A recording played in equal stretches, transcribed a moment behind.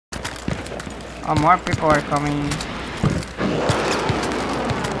Oh, more people are coming.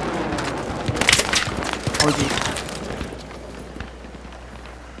 Oh geez.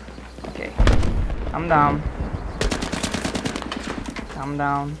 Okay. I'm down. I'm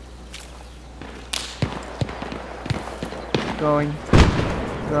down. Going.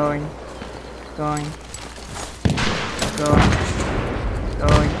 Going. Going. Going.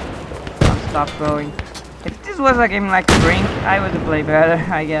 Going. Don't stop going. If this was a game like Brink, I would play better,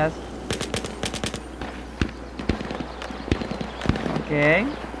 I guess. Okay.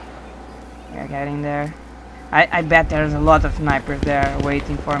 We're getting there. I bet there's a lot of snipers there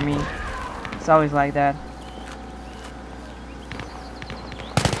waiting for me. It's always like that.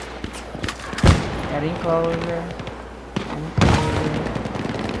 Getting closer. Getting closer.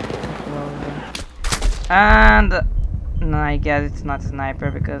 Getting closer. And no, I guess it's not a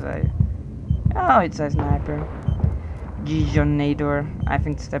sniper because oh, it's a sniper. Gijonator. I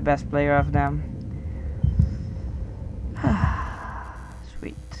think it's the best player of them.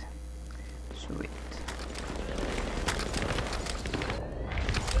 Sweet. Sweet.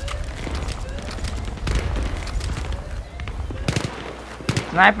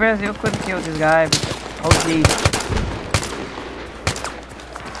 Snipers, you could kill this guy. Oh geez.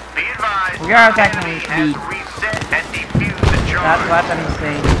 We are attacking B. That's what I'm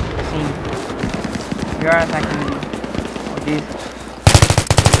saying. We are attacking B. Oh geez.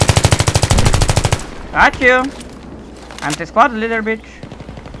 Got you. Anti-squad leader, bitch.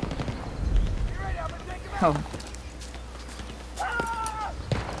 Oh.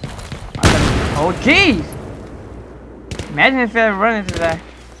 Oh jeez. Imagine if I run into that.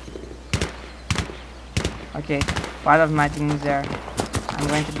 Okay, part of my team is there. I'm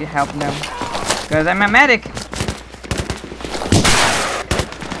going to help them because I'm a medic.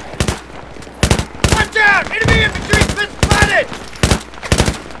 Watch out! Enemy infantry been spotted!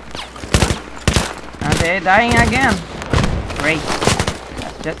 And they're dying again. Great.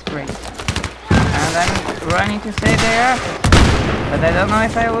 That's just great. And I'm running to save their assets, but I don't know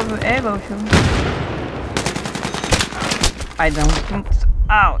if I will be able to. I don't think so.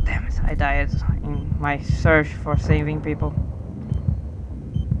 Oh, damn it. I died in my search for saving people.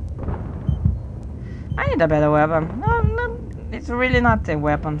 I need a better weapon. No, no, it's really not the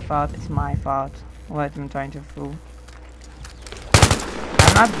weapon's fault. It's my fault. What I'm trying to fool.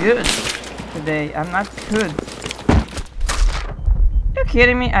 I'm not good today. I'm not good. You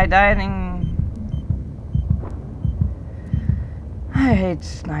kidding me? I died in... I hate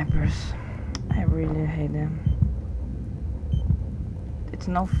snipers. I really hate them. It's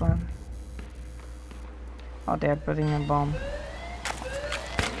no fun. Oh, they're putting a bomb.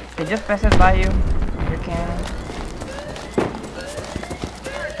 They just pass it by you. You can.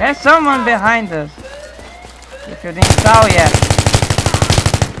 There's someone behind us. If you didn't saw yet.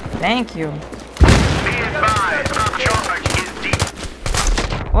 Thank you.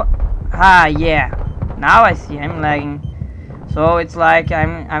 What? Ah, yeah. Now I see. I'm lagging. So it's like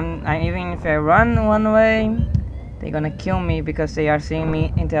I'm even if I run one way, they're gonna kill me because they are seeing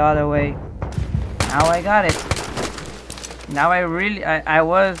me in the other way. Now I got it. Now I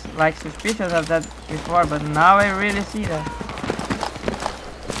was like suspicious of that before, but now I really see that.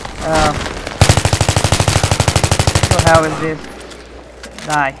 What the hell is this?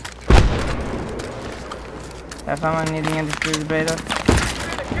 Die. There's someone needing a distributor.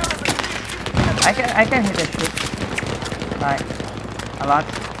 I can hit a shit. Like a lot.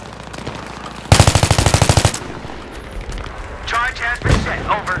 Charge has been set.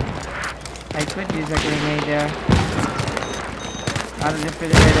 Over. I could use a grenade there. Not a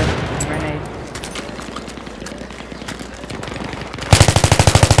defibrillator, a grenade.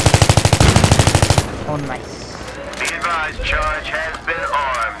 Oh, nice. Be advised, charge has been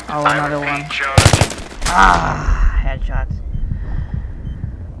armed. Oh, another one. Charge. Ah, headshot.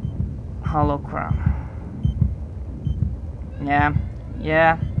 Hollow crown.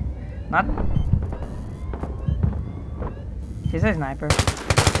 Yeah. Not. He's a sniper.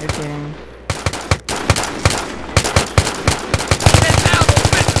 You're kidding me.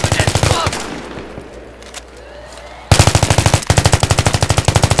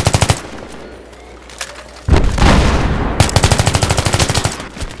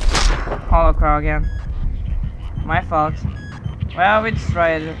 Hollow crow again. My fault. Well, we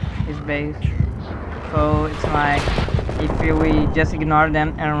destroyed his base. So it's like if we just ignore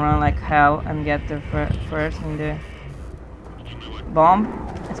them and run like hell and get the first in the bomb,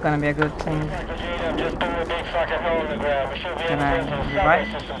 it's gonna be a good thing. Can I revive?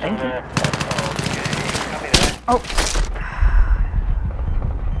 Thank you. Oh!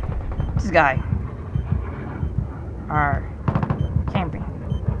 This guy. Camping.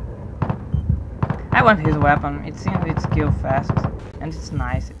 I want his weapon. It seems it's kill fast. And it's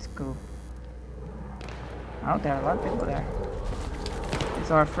nice, it's cool. Oh, there are a lot of people there. It's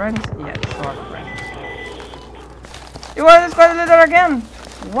our friends? Yeah, it's our friends. You are the squad leader again!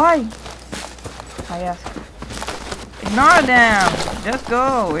 Why? I ask. Ignore them! Just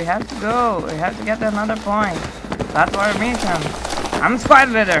go! We have to go! We have to get another point. That's our mission. I'm squad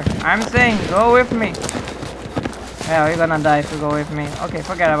leader! I'm saying, go with me! Yeah, you're gonna die if you go with me. Okay,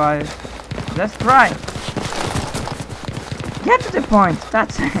 forget about it. Just try! Get to the point!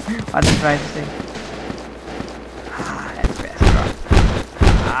 That's what I try to say. Ah, that's best.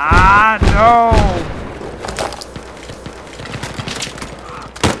 Ah, no!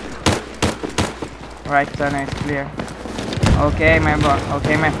 Right turn is clear. Okay, my bro.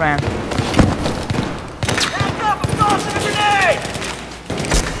 Okay, my friend. Back up! I'm tossing a grenade!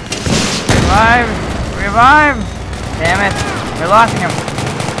 Revive! Revive! Damn it! We lost him.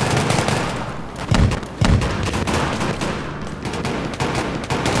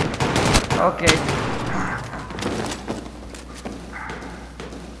 Okay.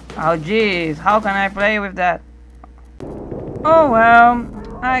 Oh jeez, how can I play with that? Oh well,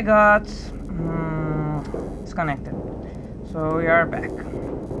 I got disconnected. So we are back.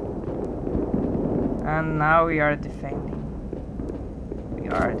 And now we are defending. We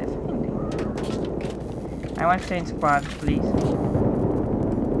are defending. I want to change squad, please.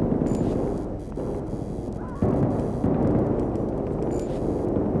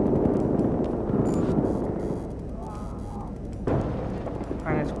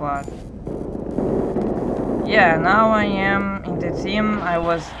 Find a squad. Yeah, now I am in the team I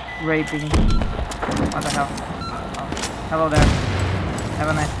was raping. What the hell? Oh, hello there. Have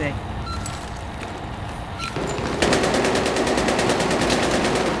a nice day.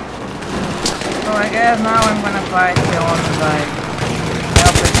 So I guess now I'm gonna fight the one like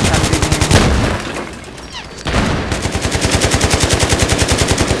helpless at the beginning.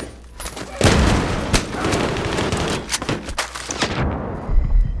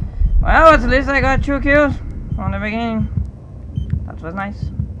 Well, at least I got 2 kills from the beginning. That was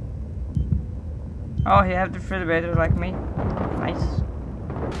nice. Oh, he had the defibrillator like me. Nice.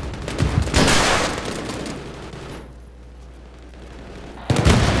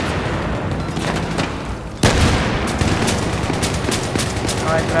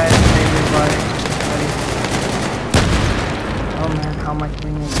 Alright, try to save everybody. Oh man, how much we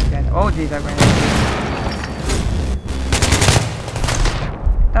need to get. Oh, these are grenades.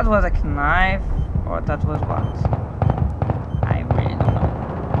 That was a knife, or that was what? I really don't know.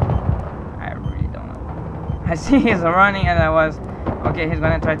 I really don't know. I see he's running and I was... Okay, he's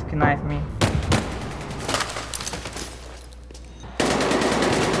gonna try to knife me.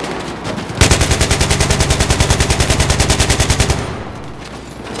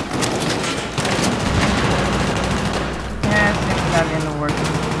 Yeah, it seems that didn't work.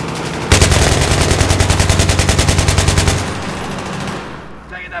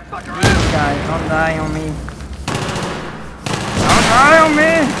 These guys, don't die on me. Don't die on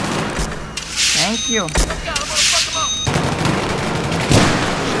me! Thank you.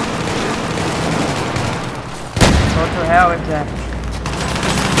 Go to hell with that.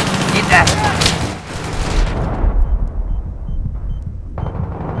 Eat that!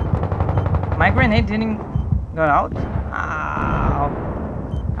 My grenade didn't go out? Ow.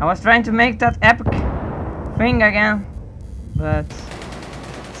 I was trying to make that epic thing again, but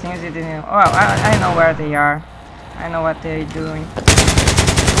seems it didn't. Oh, I know where they are. I know what they're doing.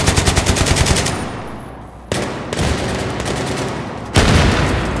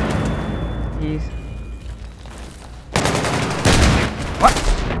 Jeez. What?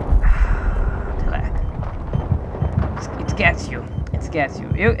 The lag. It gets you. It gets you.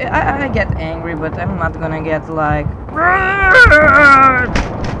 I get angry, but I'm not gonna get like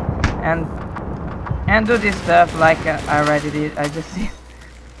and do this stuff like I already did. I just did.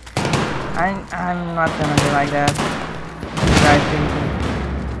 I'm not gonna be like that. Guys thinking.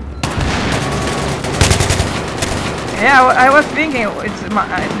 Yeah, I was thinking it's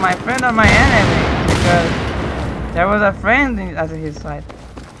my friend or my enemy because there was a friend at his side.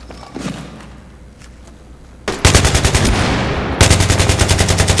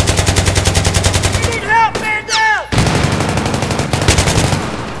 We need help, man down!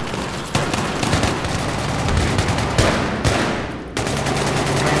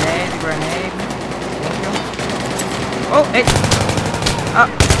 Grenade. Thank you. Oh, hey.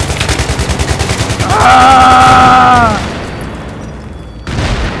 Ah!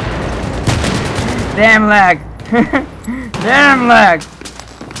 Damn lag. Damn lag.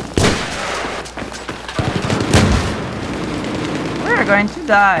 Where going to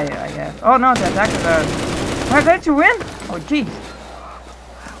die, I guess. Oh no, the attackers are... We're going to win? Oh jeez.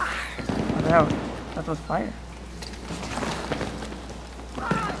 What the hell? That was fire.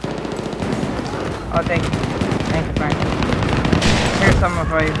 Oh, thank you. Thank you, Frank. Here's someone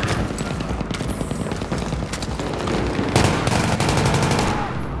for you.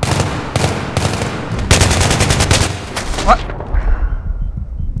 What?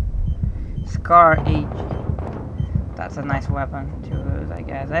 Scar H. That's a nice weapon to use, I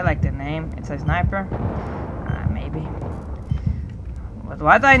guess. I like the name. It's a sniper. Maybe. But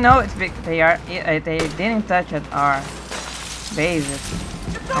what I know is they didn't touch at our bases.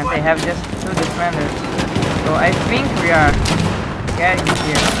 And they have just 2 defenders. So I think we are getting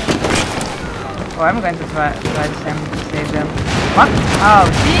here. Oh, I'm going to try to save them. What? Oh,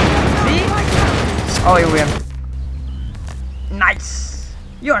 see? Oh, we win. Nice!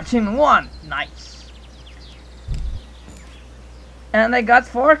 Your team won! Nice! And I got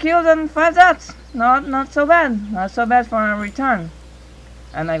 4 kills and 5 deaths. Not so bad. Not so bad for a return.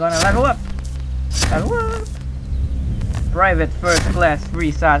 And I'm gonna level up. Level up! Private first class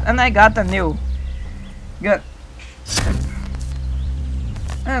 3 stars. And I got a new. Good.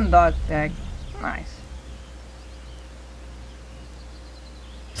 And dog tag. Nice.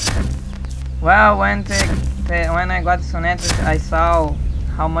 Well, when I got Sonetas, I saw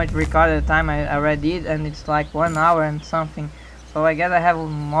how much recorded time I already did, and it's like 1 hour and something. So I guess I have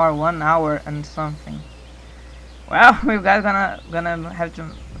more 1 hour and something. Well, we guys gonna have to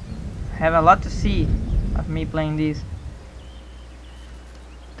have a lot to see of me playing this.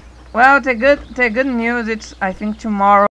 Well, the good news, it's I think tomorrow.